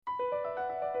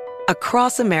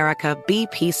Across America,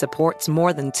 BP supports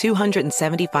more than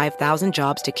 275,000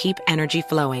 jobs to keep energy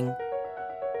flowing.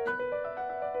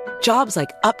 Jobs like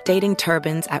updating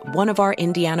turbines at one of our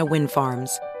Indiana wind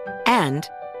farms and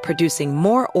producing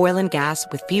more oil and gas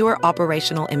with fewer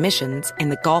operational emissions in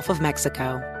the Gulf of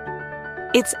Mexico.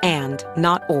 It's and,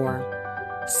 not or.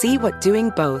 See what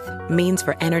doing both means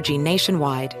for energy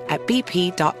nationwide at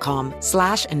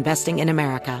bp.com/investing in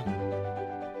America.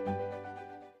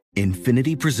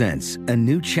 Infiniti presents a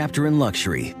new chapter in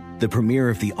luxury, the premiere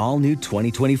of the all-new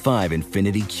 2025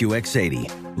 Infiniti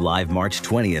QX80, live March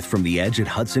 20th from the Edge at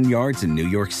Hudson Yards in New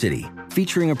York City,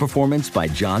 featuring a performance by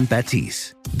Jon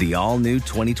Batiste. The all-new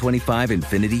 2025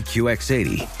 Infiniti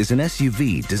QX80 is an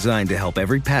SUV designed to help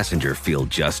every passenger feel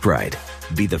just right.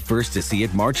 Be the first to see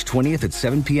it March 20th at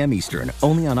 7 p.m. Eastern,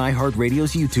 only on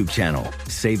iHeartRadio's YouTube channel.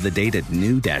 Save the date at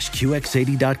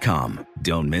new-QX80.com.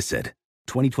 Don't miss it.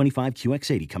 2025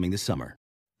 QX80 coming this summer.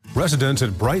 Residents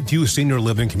at Brightview Senior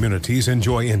Living Communities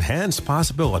enjoy enhanced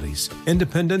possibilities,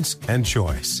 independence, and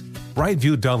choice.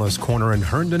 Brightview Dulles Corner in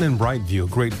Herndon and Brightview,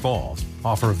 Great Falls,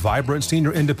 offer vibrant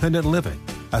senior independent living,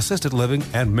 assisted living,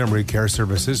 and memory care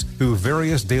services through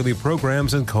various daily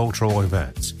programs and cultural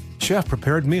events.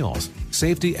 Chef-prepared meals,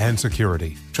 safety and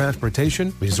security,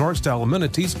 transportation, resort-style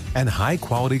amenities, and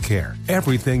high-quality care.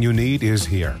 Everything you need is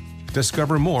here.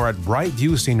 Discover more at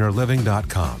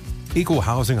brightviewseniorliving.com. Equal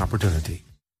housing opportunity.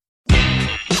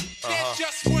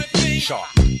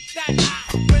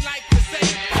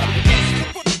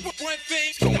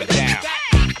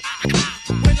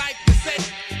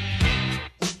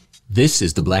 This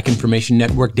is the Black Information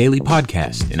Network Daily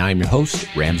Podcast, and I'm your host,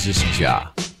 Ramses Ja.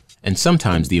 And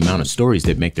sometimes the amount of stories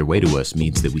that make their way to us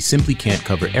means that we simply can't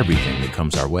cover everything that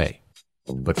comes our way.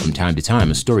 But from time to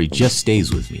time, a story just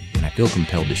stays with me, and I feel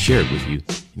compelled to share it with you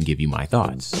and give you my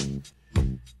thoughts.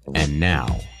 And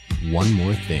now, one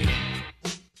more thing.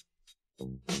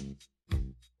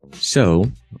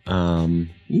 So,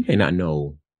 you may not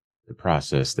know the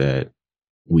process that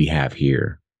we have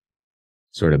here,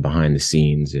 sort of behind the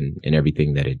scenes and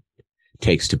everything that it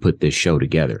takes to put this show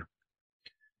together.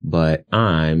 But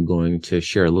I'm going to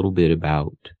share a little bit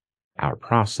about our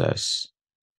process,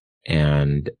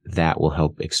 and that will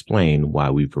help explain why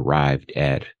we've arrived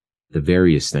at the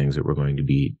various things that we're going to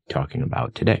be talking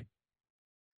about today.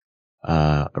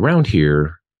 Around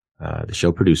here, the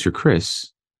show producer,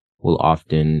 Chris, will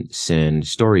often send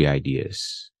story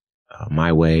ideas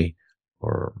my way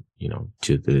or,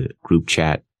 to the group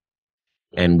chat,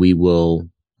 and we will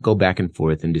go back and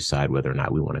forth and decide whether or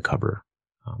not we want to cover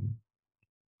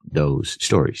those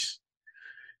stories.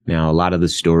 Now, a lot of the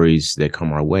stories that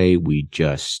come our way, we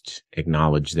just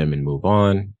acknowledge them and move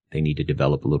on. They need to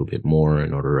develop a little bit more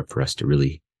in order for us to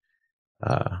really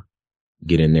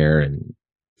get in there and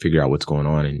figure out what's going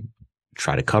on and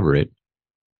try to cover it.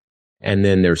 And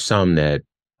then there's some that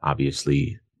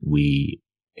obviously we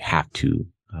have to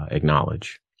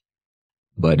acknowledge.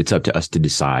 But it's up to us to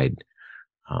decide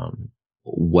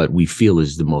what we feel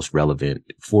is the most relevant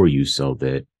for you so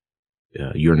that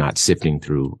you're not sifting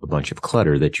through a bunch of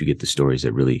clutter, that you get the stories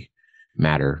that really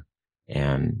matter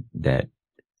and that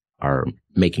are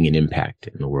making an impact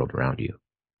in the world around you.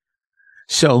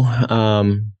 So,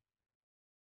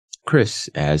 Chris,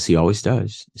 as he always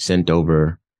does, sent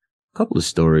over a couple of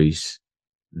stories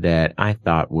that I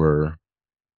thought were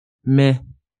meh.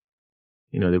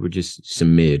 They were just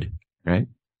some mid, right?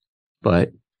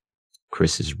 But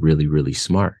Chris is really, really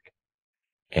smart.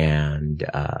 And,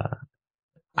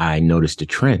 I noticed a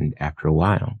trend after a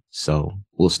while, so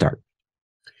we'll start.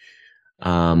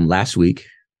 Last week,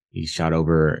 he shot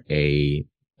over an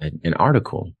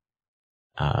article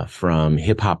from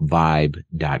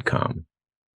hiphopvibe.com.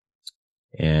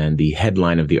 And the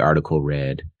headline of the article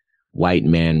read, "White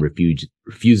man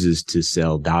refuses to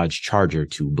sell Dodge Charger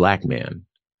to black man."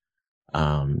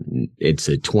 It's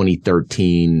a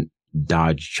 2013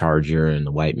 Dodge Charger, and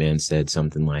the white man said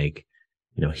something like,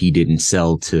 he didn't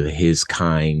sell to his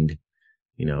kind,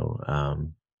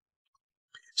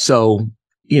 so,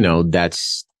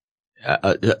 that's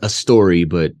a story,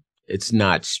 but it's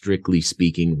not strictly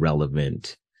speaking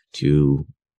relevant to,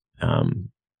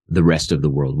 the rest of the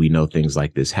world. We know things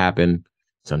like this happen.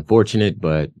 It's unfortunate,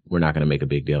 but we're not going to make a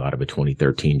big deal out of a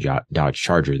 2013 Dodge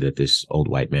Charger that this old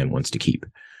white man wants to keep.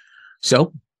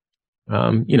 So,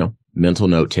 mental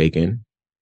note taken,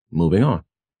 moving on.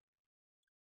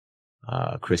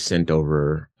 Chris sent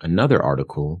over another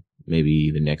article,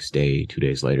 maybe the next day, 2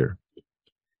 days later.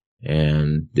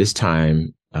 And this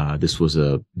time, this was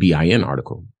a BIN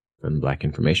article from the Black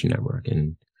Information Network.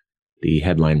 And the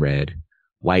headline read,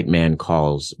 "White man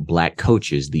calls black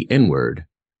coaches the N-word,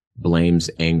 blames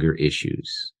anger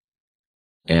issues."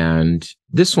 And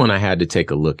this one I had to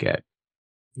take a look at.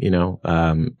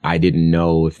 I didn't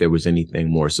know if there was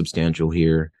anything more substantial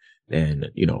here than,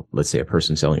 let's say a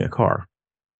person selling a car.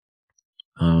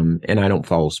 And I don't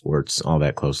follow sports all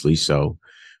that closely. So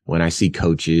when I see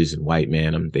coaches and white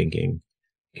man, I'm thinking,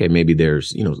 okay, maybe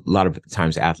there's, a lot of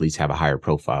times athletes have a higher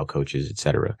profile, coaches, et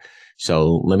cetera.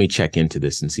 So let me check into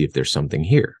this and see if there's something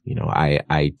here.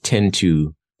 I tend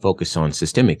to focus on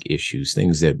systemic issues,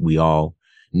 things that we all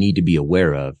need to be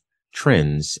aware of,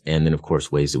 trends, and then, of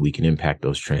course, ways that we can impact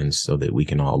those trends so that we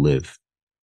can all live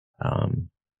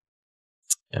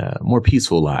more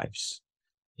peaceful lives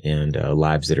and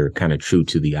lives that are kind of true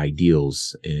to the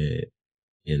ideals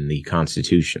in the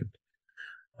Constitution,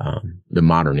 the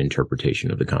modern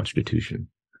interpretation of the Constitution.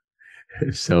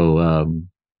 So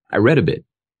I read a bit.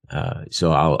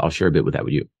 So I'll share a bit with that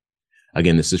with you.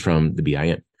 Again, this is from the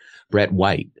BIN. Brett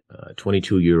White, a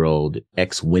 22-year-old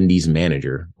ex-Wendy's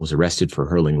manager, was arrested for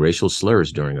hurling racial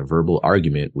slurs during a verbal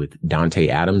argument with Dante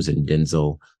Adams and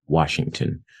Denzel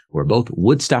Washington, who are both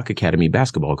Woodstock Academy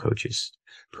basketball coaches,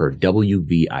 per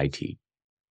WVIT.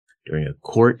 During a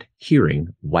court hearing,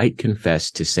 White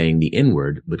confessed to saying the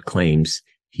N-word, but claims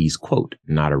he's, quote,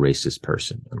 not a racist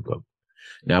person, unquote.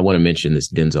 Now, I want to mention this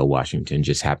Denzel Washington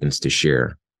just happens to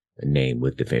share a name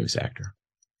with the famous actor.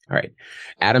 All right.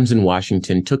 Adams and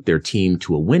Washington took their team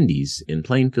to a Wendy's in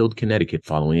Plainfield, Connecticut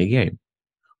following a game.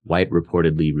 White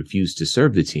reportedly refused to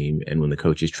serve the team, and when the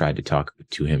coaches tried to talk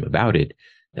to him about it,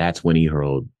 that's when he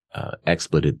hurled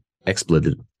expletives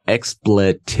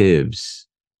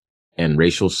and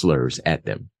racial slurs at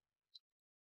them.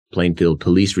 Plainfield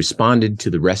police responded to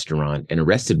the restaurant and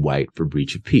arrested White for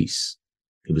breach of peace.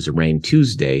 He was arraigned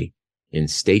Tuesday in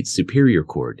state superior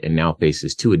court and now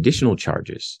faces 2 additional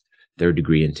charges: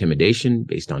 third-degree intimidation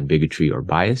based on bigotry or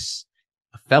bias,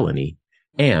 a felony,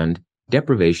 and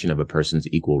deprivation of a person's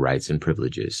equal rights and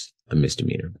privileges, a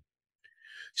misdemeanor.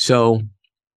 So,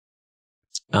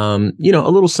 a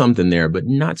little something there, but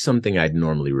not something I'd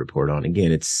normally report on.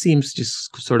 Again, it seems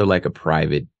just sort of like a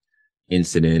private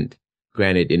incident.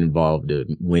 Granted, it involved a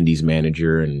Wendy's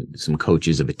manager and some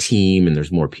coaches of a team, and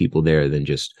there's more people there than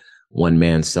just one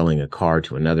man selling a car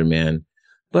to another man.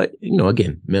 But,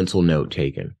 again, mental note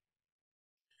taken.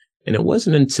 And it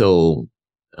wasn't until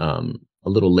a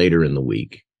little later in the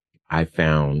week I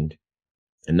found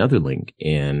another link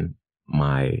in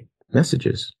my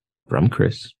messages from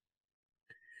Chris.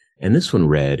 And this one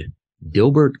read,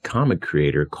 Dilbert comic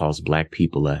creator calls Black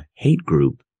people a hate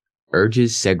group,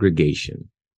 urges segregation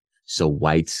so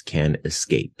whites can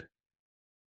escape.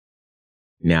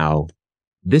 Now,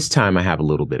 this time I have a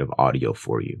little bit of audio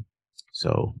for you.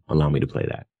 So allow me to play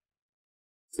that.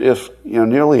 If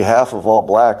nearly half of all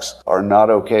blacks are not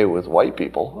okay with white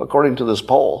people, according to this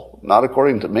poll, not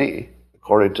according to me,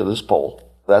 according to this poll,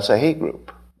 that's a hate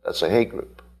group. That's a hate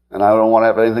group. And I don't want to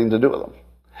have anything to do with them.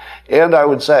 And I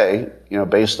would say,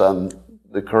 based on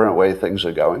the current way things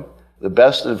are going, the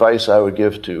best advice I would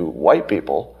give to white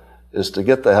people is to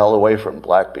get the hell away from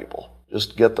black people.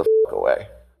 Just get the fuck away.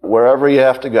 Wherever you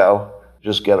have to go,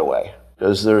 just get away.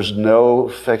 Because there's no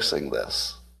fixing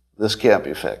this. This can't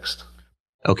be fixed.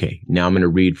 Okay, now I'm going to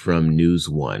read from News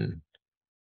One.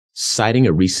 Citing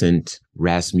a recent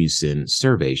Rasmussen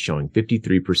survey showing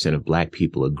 53% of Black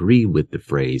people agree with the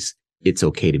phrase, "It's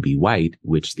okay to be white,"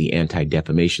 which the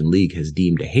Anti-Defamation League has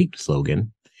deemed a hate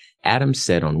slogan, Adams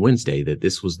said on Wednesday that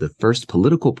this was the first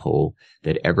political poll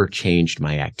that ever changed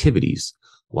my activities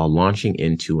while launching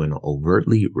into an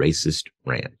overtly racist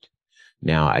rant.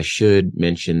 Now, I should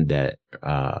mention that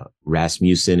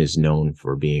Rasmussen is known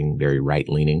for being very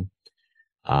right-leaning.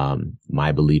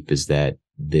 My belief is that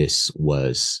this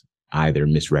was either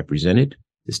misrepresented,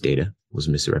 this data was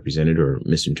misrepresented or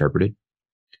misinterpreted.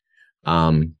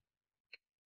 But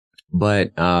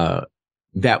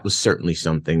that was certainly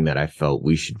something that I felt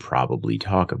we should probably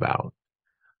talk about.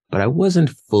 But I wasn't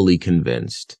fully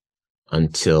convinced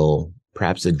until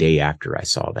perhaps a day after I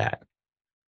saw that.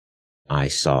 I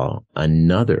saw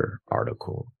another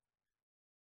article,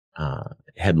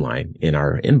 headline in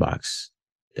our inbox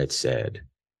that said,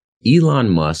 Elon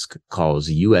Musk calls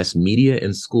U.S. media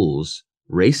and schools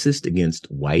racist against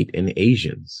white and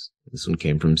Asians. This one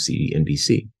came from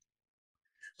CNBC.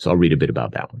 So I'll read a bit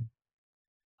about that one.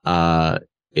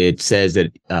 It says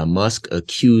that Musk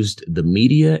accused the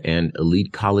media and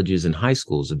elite colleges and high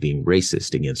schools of being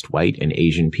racist against white and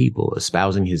Asian people,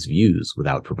 espousing his views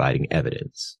without providing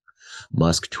evidence.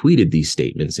 Musk tweeted these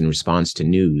statements in response to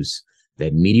news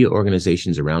that media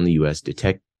organizations around the U.S.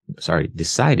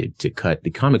 decided to cut the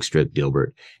comic strip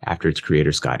Dilbert after its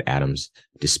creator, Scott Adams,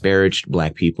 disparaged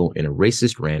Black people in a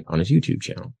racist rant on his YouTube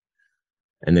channel.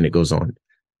 And then it goes on.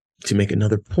 to make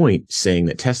another point, saying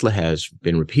that Tesla has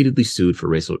been repeatedly sued for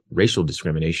racial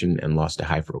discrimination and lost a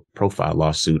high-profile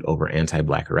lawsuit over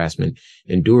anti-Black harassment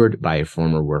endured by a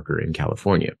former worker in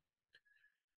California.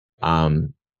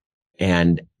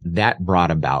 And that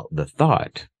brought about the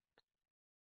thought,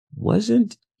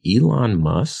 wasn't Elon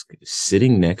Musk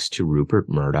sitting next to Rupert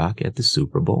Murdoch at the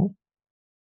Super Bowl?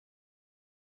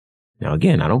 Now,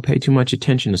 again, I don't pay too much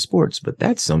attention to sports, but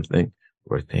that's something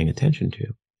worth paying attention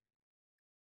to.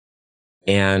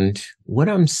 And what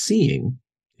I'm seeing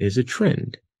is a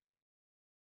trend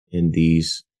in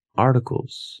these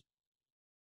articles.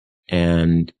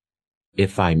 And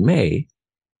if I may,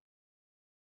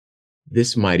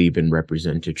 this might even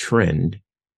represent a trend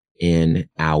in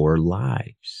our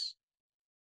lives.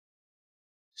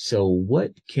 So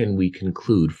what can we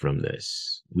conclude from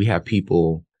this? We have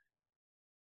people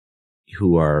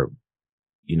who are,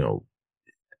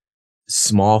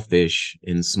 small fish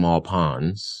in small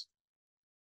ponds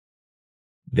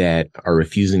that are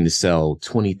refusing to sell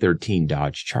 2013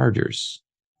 Dodge Chargers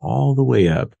all the way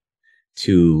up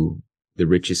to the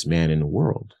richest man in the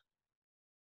world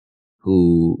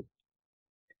who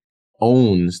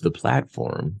owns the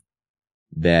platform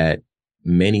that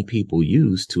many people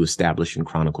use to establish and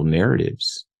chronicle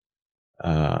narratives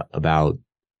about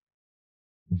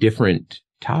different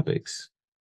topics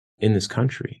in this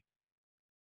country.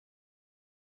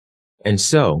 And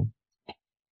so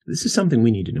this is something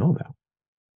we need to know about.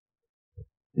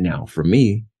 Now, for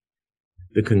me,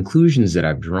 the conclusions that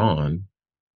I've drawn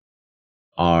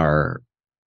are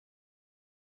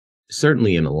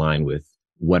certainly in line with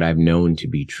what I've known to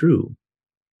be true,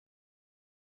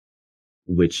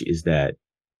 which is that,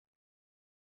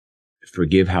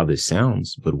 forgive how this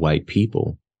sounds, but white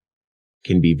people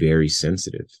can be very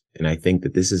sensitive. And I think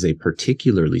that this is a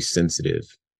particularly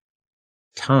sensitive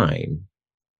time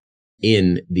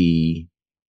in the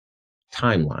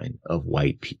timeline of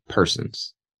white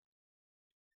persons.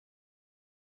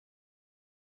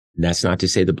 That's not to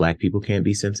say that Black people can't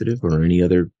be sensitive or any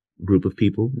other group of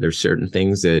people. There's certain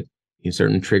things that,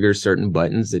 certain triggers, certain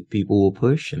buttons that people will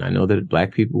push. And I know that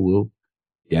Black people will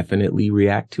definitely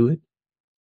react to it.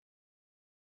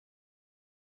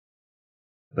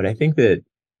 But I think that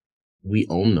we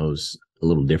own those a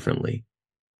little differently.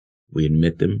 We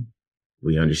admit them,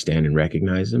 we understand and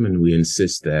recognize them, and we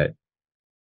insist that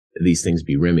these things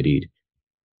be remedied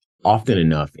often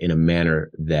enough in a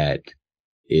manner that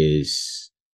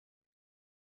is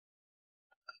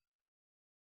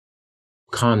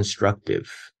constructive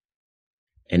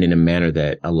and in a manner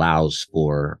that allows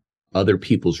for other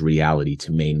people's reality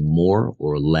to remain more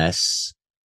or less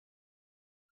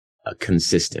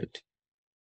consistent.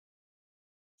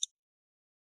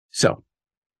 So,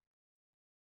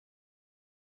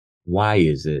 why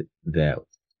is it that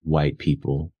white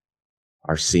people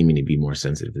are seeming to be more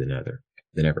sensitive than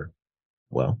ever?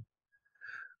 Well,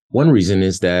 one reason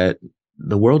is that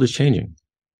the world is changing.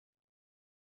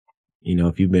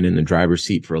 If you've been in the driver's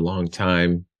seat for a long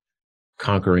time,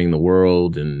 conquering the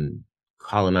world and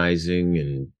colonizing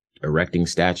and erecting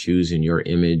statues in your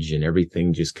image, and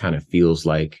everything just kind of feels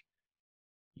like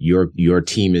your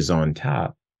team is on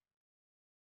top.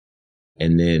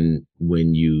 And then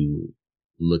when you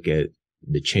look at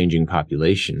the changing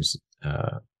populations,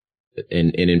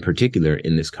 and in particular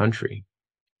in this country,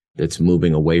 that's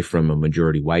moving away from a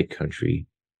majority white country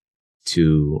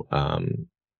to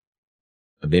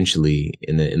eventually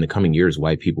in the coming years,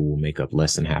 white people will make up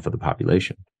less than half of the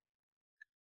population.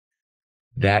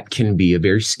 That can be a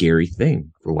very scary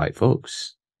thing for white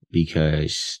folks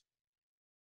because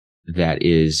that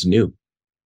is new.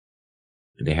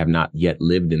 They have not yet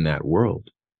lived in that world.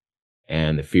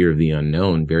 And the fear of the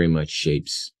unknown very much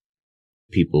shapes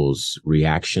people's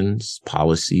reactions,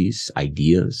 policies,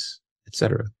 ideas,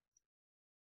 etc.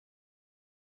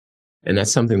 And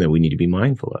that's something that we need to be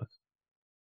mindful of.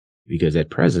 Because at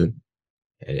present,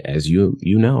 as you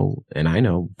know, and I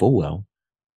know full well,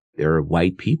 there are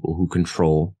white people who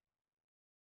control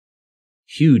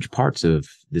huge parts of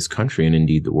this country and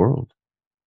indeed the world.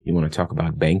 You want to talk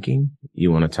about banking?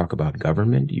 You want to talk about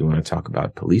government? You want to talk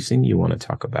about policing? You want to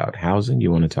talk about housing?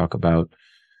 You want to talk about,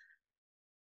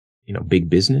 big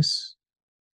business?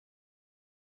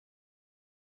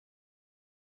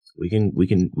 We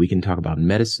can talk about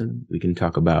medicine. We can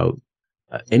talk about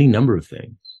any number of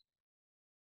things.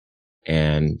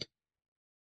 And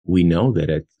we know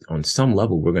that on some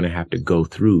level, we're going to have to go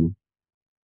through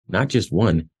not just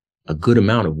a good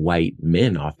amount of white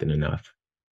men often enough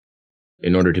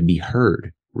in order to be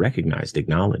heard, recognized,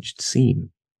 acknowledged,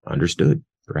 seen, understood,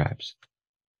 perhaps.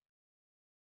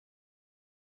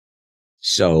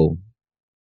 So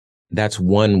that's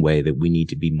one way that we need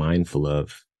to be mindful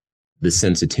of the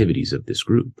sensitivities of this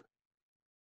group.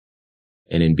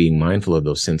 And in being mindful of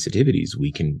those sensitivities,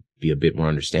 we can be a bit more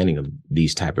understanding of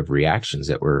these type of reactions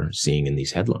that we're seeing in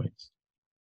these headlines.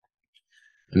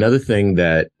 Another thing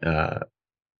that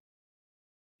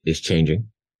is changing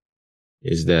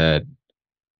is that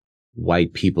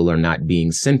white people are not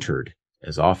being centered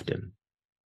as often.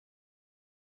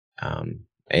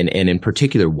 And in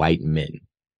particular, white men,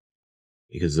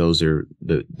 because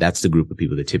that's the group of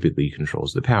people that typically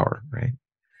controls the power, right?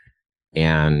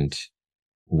 And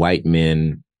white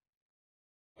men,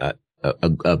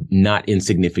 a not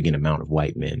insignificant amount of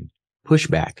white men push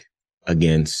back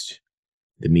against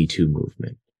the Me Too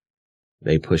movement.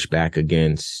 They push back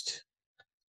against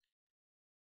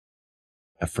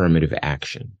affirmative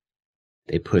action.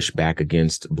 They push back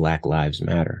against Black Lives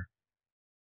Matter.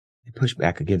 They push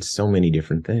back against so many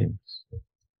different things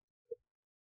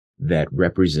that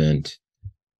represent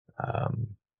an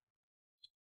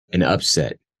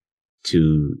upset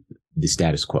to the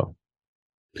status quo,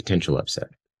 potential upset,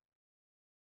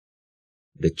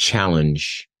 that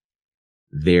challenge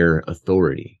their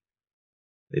authority.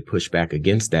 They push back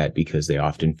against that because they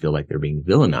often feel like they're being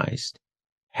villainized,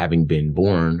 having been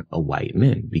born a white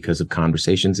man, because of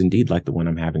conversations indeed like the one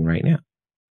I'm having right now.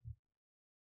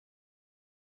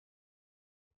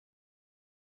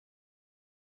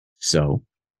 So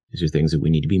these are things that we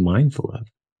need to be mindful of.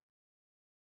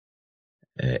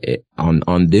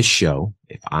 On this show,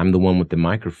 if I'm the one with the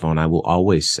microphone, I will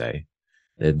always say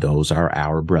that those are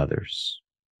our brothers.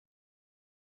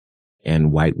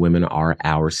 And white women are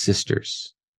our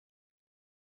sisters.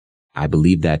 I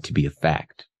believe that to be a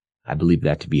fact. I believe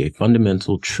that to be a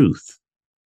fundamental truth,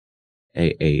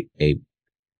 a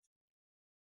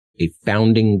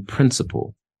founding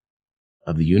principle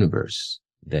of the universe,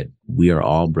 that we are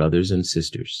all brothers and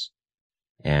sisters.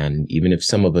 And even if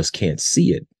some of us can't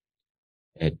see it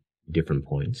at different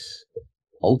points,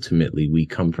 ultimately we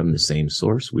come from the same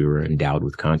source. We were endowed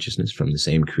with consciousness from the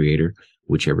same creator,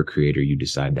 whichever creator you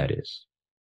decide that is.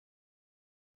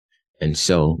 And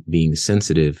so being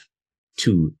sensitive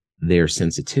to their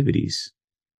sensitivities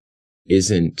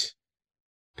isn't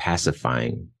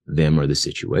pacifying them or the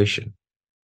situation.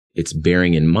 It's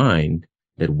bearing in mind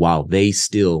that while they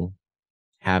still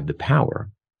have the power,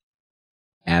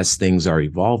 as things are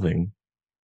evolving,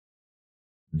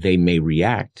 they may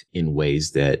react in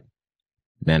ways that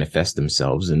manifest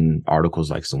themselves in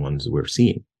articles like the ones we're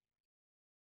seeing.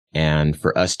 And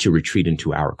for us to retreat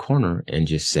into our corner and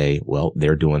just say, well,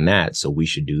 they're doing that, so we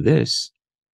should do this,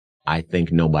 I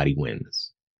think nobody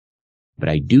wins. But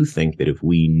I do think that if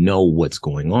we know what's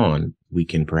going on, we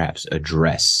can perhaps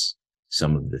address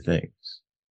some of the things.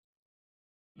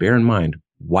 Bear in mind,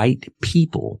 white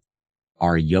people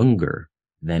are younger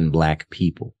than Black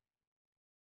people.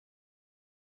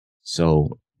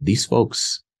 So these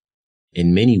folks,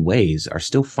 in many ways, are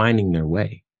still finding their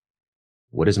way.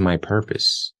 What is my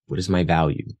purpose? What is my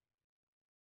value?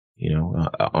 You know,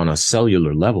 on a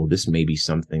cellular level, this may be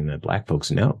something that Black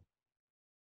folks know.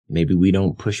 Maybe we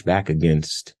don't push back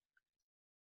against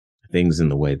things in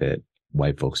the way that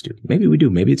white folks do. Maybe we do.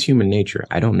 Maybe it's human nature.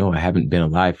 I don't know. I haven't been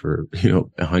alive for,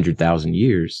 100,000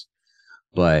 years,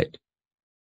 but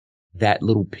that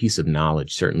little piece of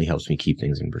knowledge certainly helps me keep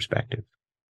things in perspective.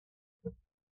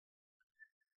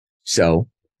 So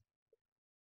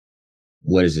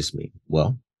what does this mean?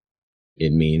 Well,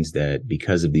 it means that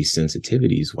because of these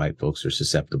sensitivities, white folks are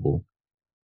susceptible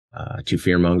to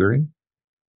fear mongering.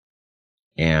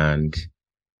 And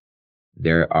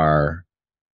there are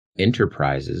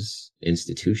enterprises,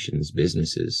 institutions,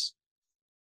 businesses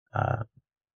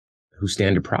who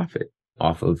stand to profit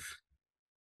off of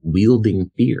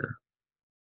wielding fear.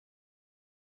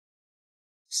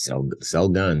 Sell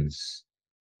guns,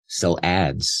 sell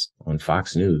ads on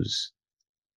Fox News,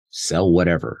 sell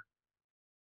whatever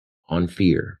on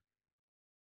fear.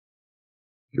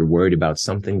 You're worried about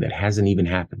something that hasn't even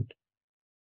happened,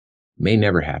 may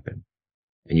never happen,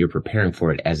 and you're preparing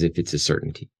for it as if it's a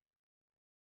certainty.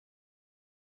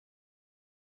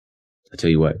 I tell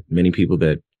you what, many people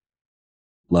that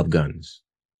love guns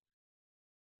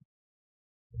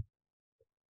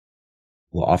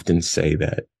will often say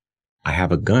that I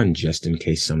have a gun just in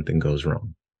case something goes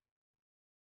wrong.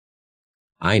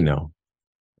 I know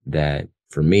that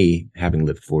for me, having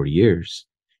lived 40 years,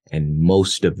 and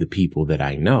most of the people that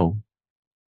I know,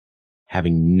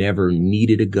 having never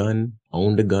needed a gun,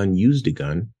 owned a gun, used a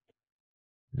gun,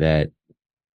 that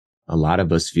a lot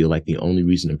of us feel like the only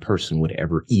reason a person would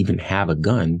ever even have a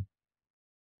gun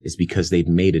is because they've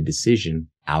made a decision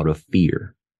out of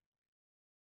fear.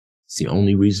 It's the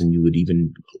only reason you would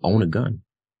even own a gun.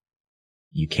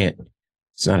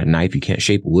 It's not a knife. You can't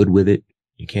shape wood with it.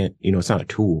 You can't, it's not a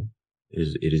tool.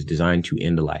 It is designed to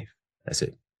end a life. That's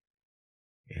it.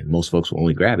 And most folks will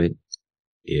only grab it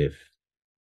if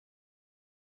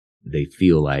they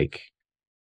feel like,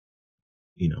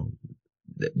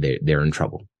 they're in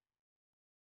trouble.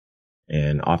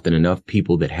 And often enough,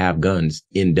 people that have guns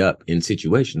end up in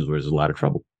situations where there's a lot of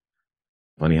trouble.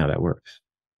 Funny how that works.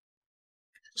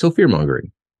 So fear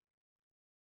mongering,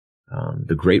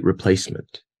 the great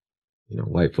replacement,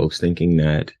 white folks thinking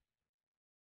that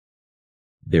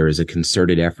there is a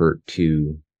concerted effort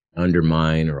to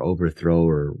undermine or overthrow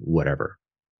or whatever.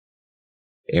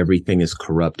 Everything is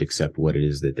corrupt except what it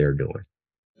is that they're doing.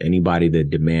 Anybody that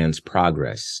demands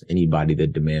progress, anybody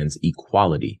that demands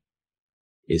equality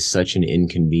is such an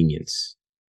inconvenience.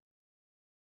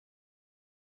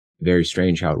 Very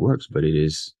strange how it works, but it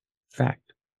is fact.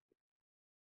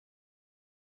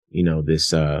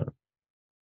 This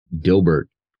Dilbert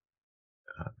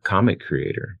comic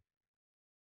creator,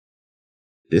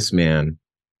 this man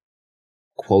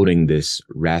quoting this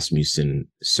Rasmussen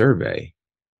survey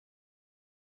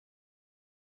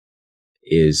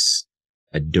is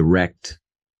a direct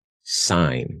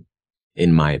sign,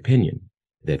 in my opinion,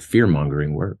 that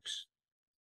fear-mongering works.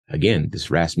 Again, this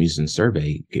Rasmussen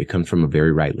survey, it comes from a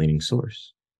very right-leaning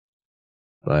source.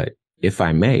 But if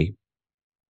I may,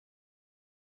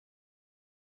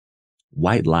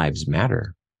 white lives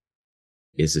matter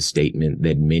is a statement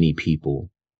that many people,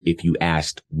 if you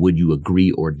asked, would you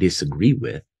agree or disagree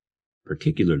with,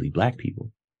 particularly black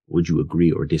people, would you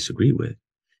agree or disagree with?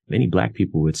 Many black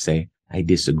people would say, I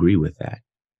disagree with that.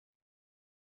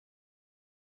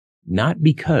 Not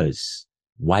because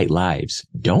white lives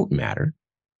don't matter.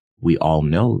 We all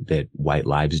know that white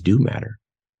lives do matter.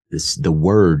 The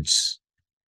words,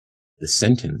 the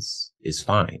sentence is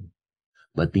fine,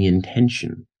 but the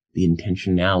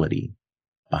intentionality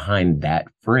behind that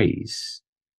phrase,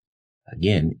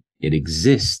 again, it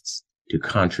exists to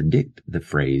contradict the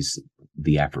phrase,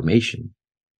 the affirmation,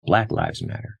 Black Lives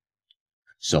Matter.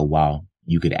 So while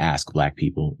you could ask black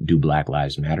people, do Black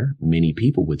Lives Matter? Many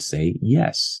people would say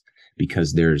yes,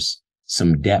 because there's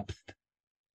some depth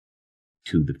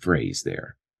to the phrase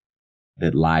there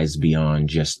that lies beyond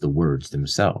just the words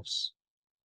themselves.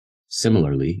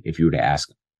 Similarly, if you were to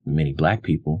ask many black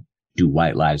people, do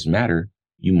white lives matter?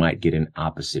 You might get an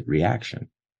opposite reaction.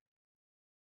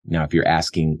 Now, if you're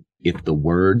asking if the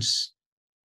words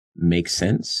make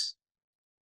sense,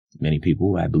 many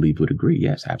people, I believe, would agree.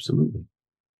 Yes, absolutely.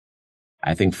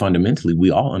 I think fundamentally,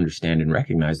 we all understand and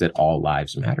recognize that all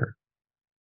lives matter.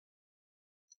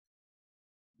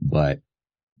 But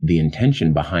the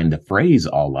intention behind the phrase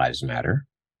all lives matter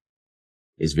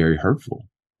is very hurtful,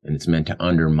 and it's meant to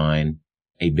undermine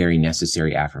a very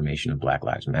necessary affirmation of Black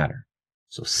Lives Matter.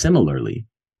 So similarly,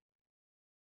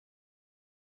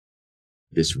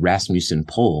 this Rasmussen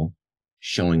poll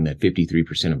showing that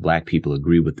 53% of black people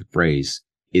agree with the phrase,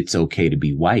 it's okay to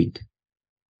be white,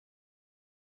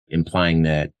 implying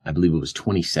that I believe it was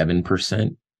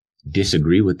 27%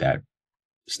 disagree with that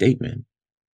statement,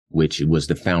 which was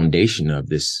the foundation of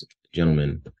this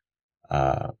gentleman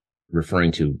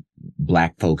referring to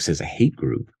black folks as a hate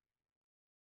group.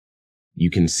 You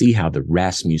can see how the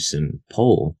Rasmussen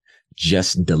poll,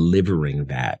 just delivering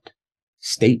that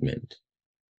statement,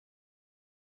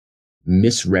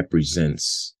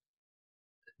 misrepresents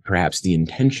perhaps the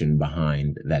intention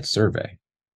behind that survey.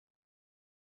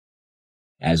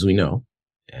 As we know,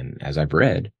 and as I've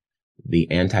read, the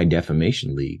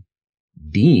Anti-Defamation League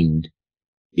deemed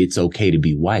it's okay to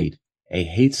be white a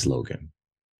hate slogan.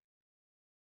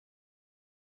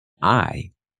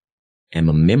 I am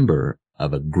a member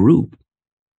of a group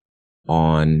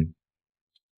on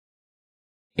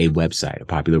a website, a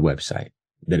popular website,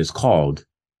 that is called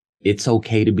It's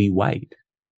Okay to Be White.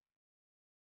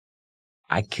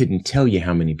 I couldn't tell you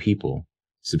how many people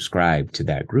subscribe to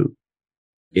that group.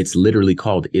 It's literally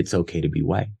called It's Okay to Be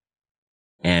White.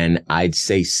 And I'd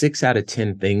say 6 out of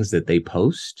 10 things that they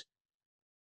post,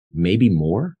 maybe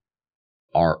more,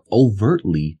 are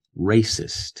overtly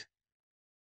racist.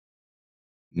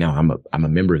 Now, I'm a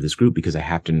member of this group because I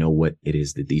have to know what it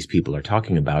is that these people are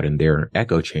talking about in their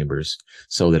echo chambers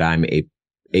so that I'm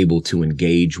able to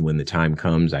engage when the time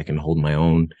comes. I can hold my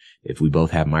own if we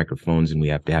both have microphones and we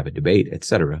have to have a debate,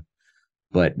 etc.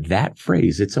 But that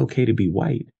phrase, it's okay to be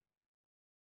white,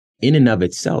 in and of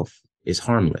itself is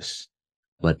harmless,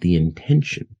 but the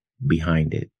intention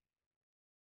behind it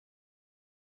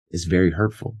is very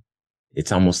hurtful.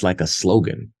 It's almost like a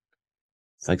slogan.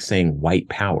 It's like saying white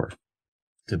power.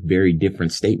 It's a very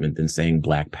different statement than saying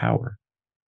black power.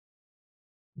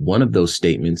 One of those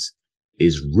statements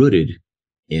is rooted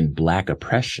in Black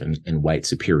oppression and white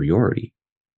superiority.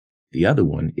 The other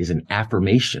one is an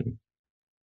affirmation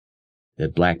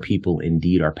that Black people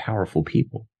indeed are powerful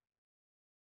people.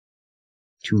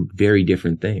 Two very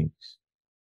different things.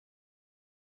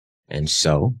 And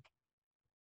so,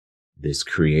 this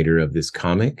creator of this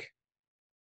comic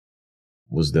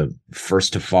was the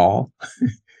first to fall,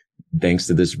 thanks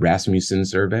to this Rasmussen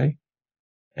survey.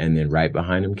 And then right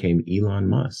behind him came Elon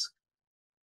Musk.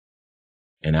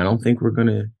 And I don't think we're going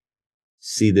to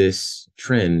see this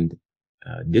trend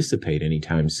dissipate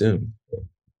anytime soon.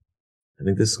 I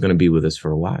think this is going to be with us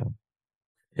for a while.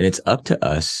 And it's up to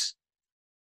us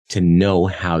to know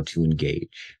how to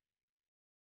engage.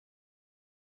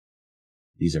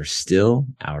 These are still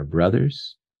our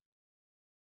brothers,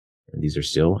 and these are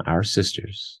still our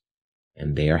sisters,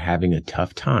 and they are having a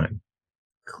tough time,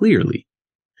 clearly.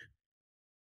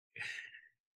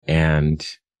 And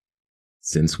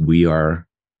since we are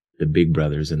the big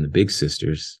brothers and the big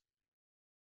sisters,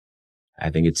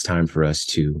 I think it's time for us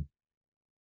to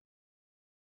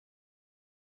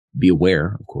be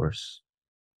aware, of course.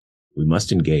 We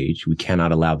must engage. We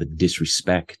cannot allow the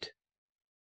disrespect.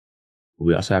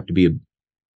 We also have to be a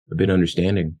bit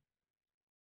understanding.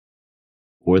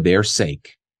 For their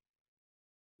sake,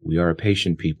 we are a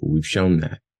patient people. We've shown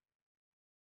that.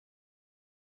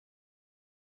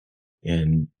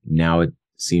 And now it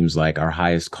seems like our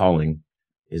highest calling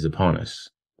is upon us.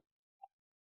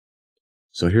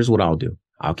 So here's what I'll do.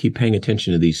 I'll keep paying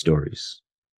attention to these stories.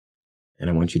 And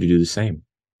I want you to do the same.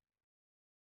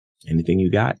 Anything you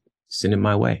got, send it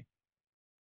my way.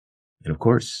 And of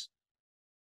course,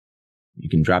 you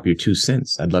can drop your 2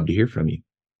 cents. I'd love to hear from you.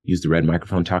 Use the red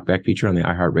microphone talkback feature on the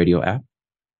iHeartRadio app.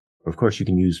 Or of course, you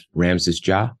can use Ramses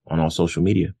Ja on all social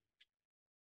media.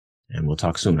 And we'll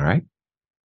talk soon, all right?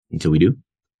 Until we do,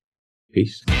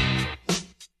 peace.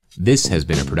 This has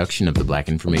been a production of the Black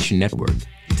Information Network.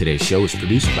 Today's show is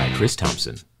produced by Chris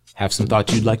Thompson. Have some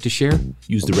thoughts you'd like to share?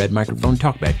 Use the red microphone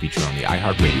talkback feature on the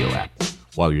iHeartRadio app.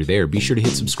 While you're there, be sure to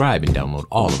hit subscribe and download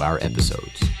all of our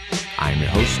episodes. I am your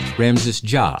host, Ramses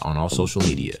Ja, on all social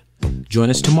media. Join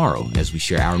us tomorrow as we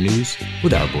share our news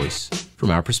with our voice,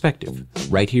 from our perspective,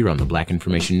 right here on the Black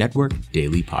Information Network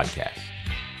Daily Podcast.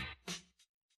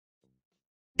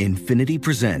 Infiniti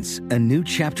presents a new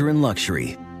chapter in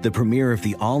luxury, the premiere of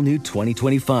the all-new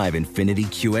 2025 Infiniti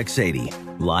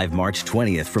QX80, live March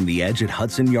 20th from the Edge at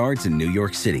Hudson Yards in New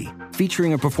York City,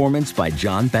 featuring a performance by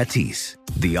Jon Batiste.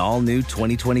 The all-new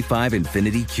 2025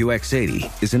 Infiniti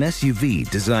QX80 is an SUV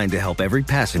designed to help every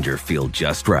passenger feel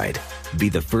just right. Be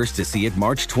the first to see it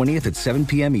March 20th at 7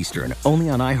 p.m. Eastern, only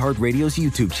on iHeartRadio's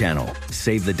YouTube channel.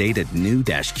 Save the date at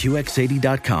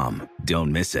new-QX80.com.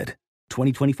 Don't miss it.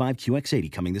 2025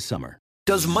 QX80 coming this summer.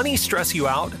 Does money stress you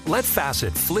out? Let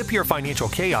Facet flip your financial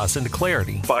chaos into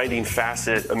clarity. Finding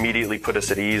Facet immediately put us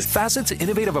at ease. Facet's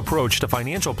innovative approach to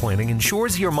financial planning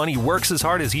ensures your money works as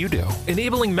hard as you do,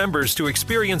 enabling members to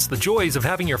experience the joys of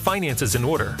having your finances in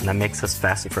order. That makes us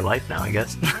Facet for life now, I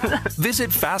guess.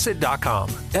 Visit Facet.com,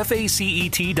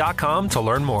 FACET.com to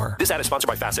learn more. This ad is sponsored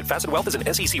by Facet. Facet Wealth is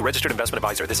an SEC registered investment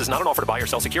advisor. This is not an offer to buy or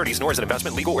sell securities, nor is it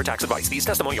investment, legal, or tax advice. These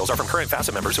testimonials are from current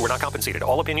Facet members who are not compensated.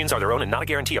 All opinions are their own and not a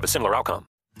guarantee of a similar outcome.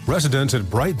 Residents at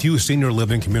Brightview Senior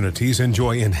Living Communities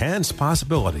enjoy enhanced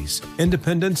possibilities,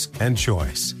 independence, and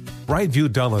choice.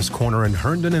 Brightview Dulles Corner in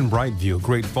Herndon and Brightview,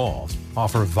 Great Falls,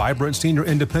 offer vibrant senior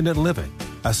independent living,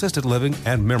 assisted living,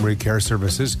 and memory care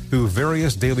services through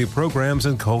various daily programs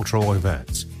and cultural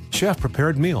events.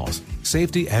 Chef-prepared meals,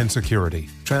 safety and security,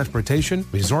 transportation,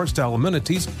 resort-style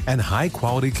amenities, and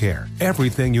high-quality care.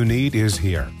 Everything you need is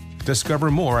here. Discover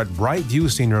more at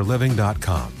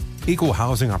brightviewseniorliving.com. Equal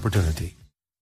housing opportunity.